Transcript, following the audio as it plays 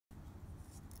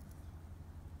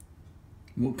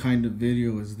What kind of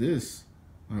video is this?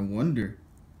 I wonder.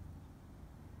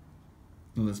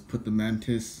 Now let's put the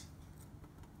mantis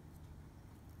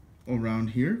around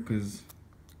here because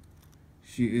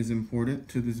she is important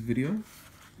to this video.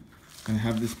 And I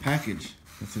have this package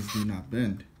that says do not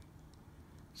bend.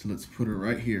 So let's put her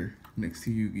right here next to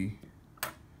Yugi.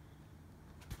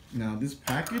 Now this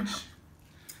package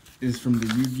is from the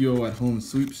YGOatHome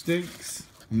Sweepstakes.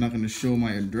 I'm not going to show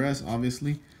my address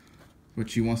obviously, but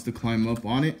she wants to climb up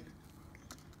on it.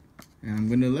 And I'm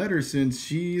going to let her since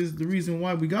she is the reason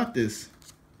why we got this.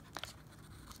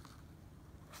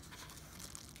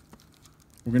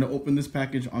 We're going to open this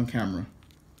package on camera.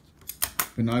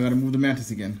 But now I got to move the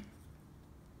mantis again.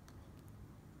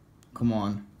 Come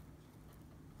on.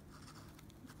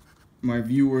 My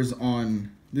viewers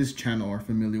on this channel are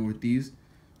familiar with these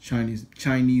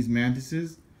Chinese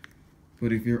mantises.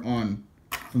 But if you're on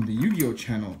from the Yu-Gi-Oh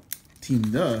channel,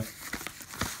 TeemTHE,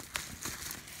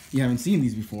 you haven't seen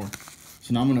these before.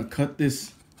 So now I'm gonna cut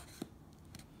this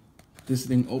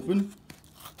thing open.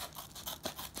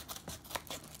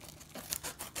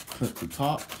 Cut the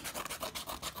top.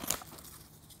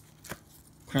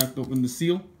 Cracked open the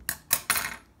seal.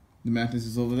 The mantis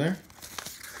is over there.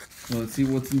 Now let's see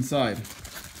what's inside.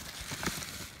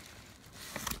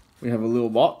 We have a little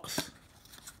box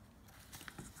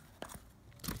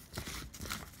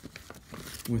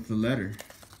with the letter.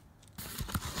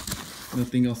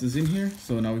 Nothing else is in here,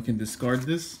 so now we can discard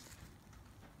this.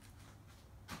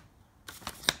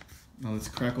 Now let's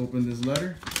crack open this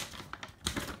letter.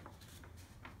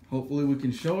 Hopefully we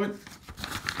can show it.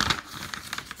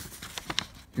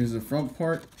 Here's the front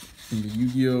part from the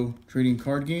Yu-Gi-Oh trading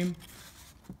card game.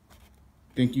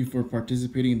 Thank you for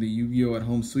participating in the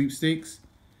YGOatHome Sweepstakes.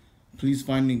 Please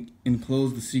find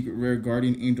enclosed the secret rare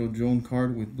Guardian Angel Joan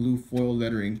card with blue foil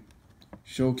lettering.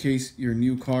 Showcase your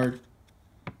new card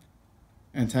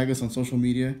and tag us on social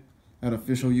media at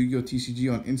official Yu-Gi-Oh TCG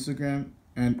on Instagram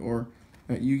and or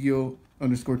at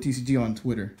Yu-Gi-Oh_TCG on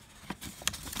Twitter.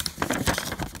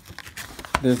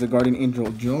 There's the Guardian Angel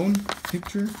Joan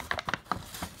picture.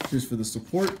 Here's for the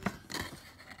support.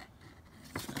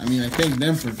 I mean, I thank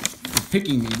them for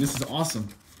picking me. This is awesome.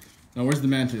 Now, where's the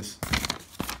mantis?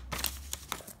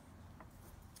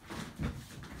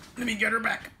 Let me get her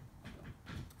back.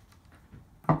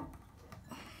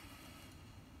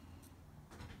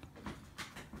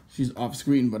 She's off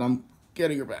screen, but I'm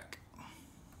getting her back.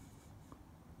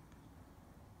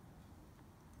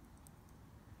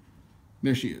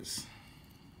 There she is.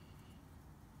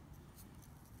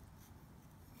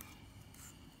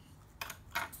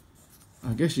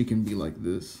 I guess she can be like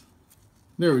this.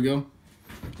 There we go.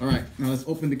 All right, now let's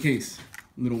open the case.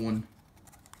 Little one.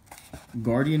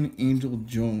 Guardian Angel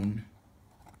Joan.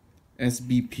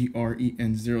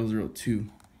 SBPREN002.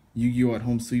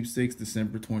 YGOatHome Sweepstakes,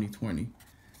 December 2020.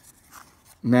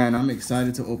 Man, I'm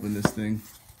excited to open this thing.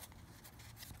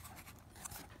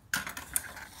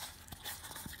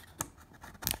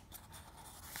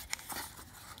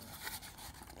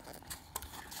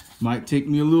 Might take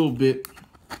me a little bit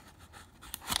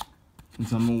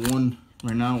since I'm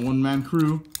right now one-man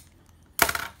crew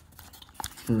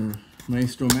for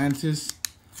Maestro Mantis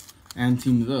and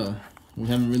TeemTHE. We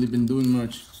haven't really been doing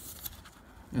much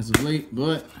as of late,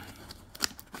 but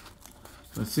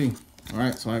let's see. All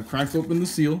right, so I've cracked open the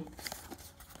seal.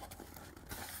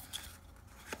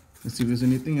 Let's see if there's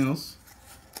anything else.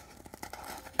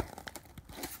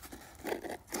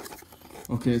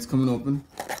 Okay, it's coming open.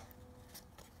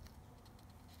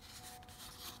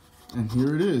 And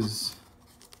here it is.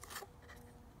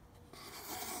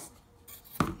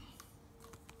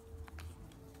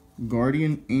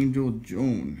 Guardian Angel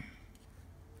Joan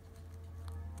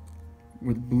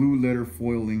with blue letter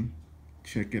foiling.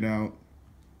 Check it out.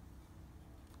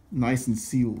 Nice and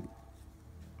sealed.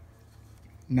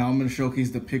 Now I'm going to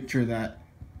showcase the picture that,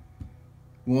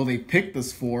 well, they picked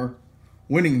us for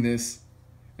winning this,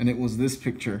 and it was this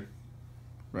picture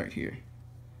right here.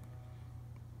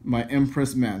 My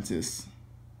Empress Mantis.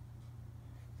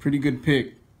 Pretty good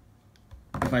pick,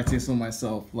 if I say so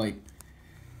myself. But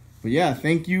yeah,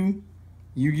 thank you,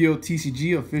 Yu-Gi-Oh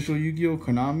TCG, official Yu-Gi-Oh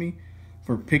Konami,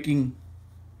 for picking,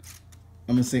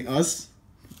 I'm going to say us,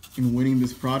 in winning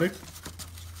this product,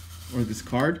 or this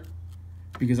card,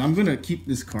 because I'm going to keep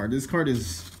this card. This card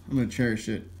is, I'm going to cherish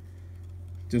it,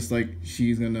 just like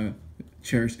she's going to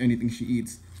cherish anything she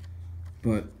eats.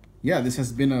 But yeah, this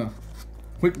has been a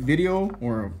quick video,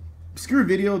 or obscure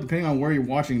video, depending on where you're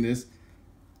watching this,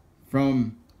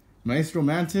 from Maestro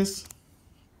Mantis.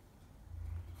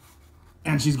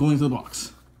 And she's going to the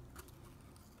box.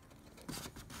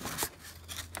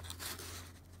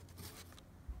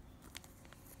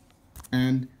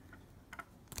 and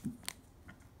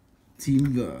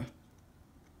TeemTHE.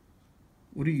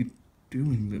 What are you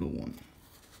doing, little one?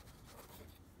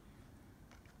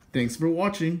 Thanks for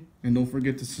watching, and don't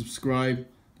forget to subscribe,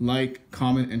 like,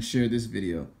 comment, and share this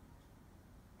video.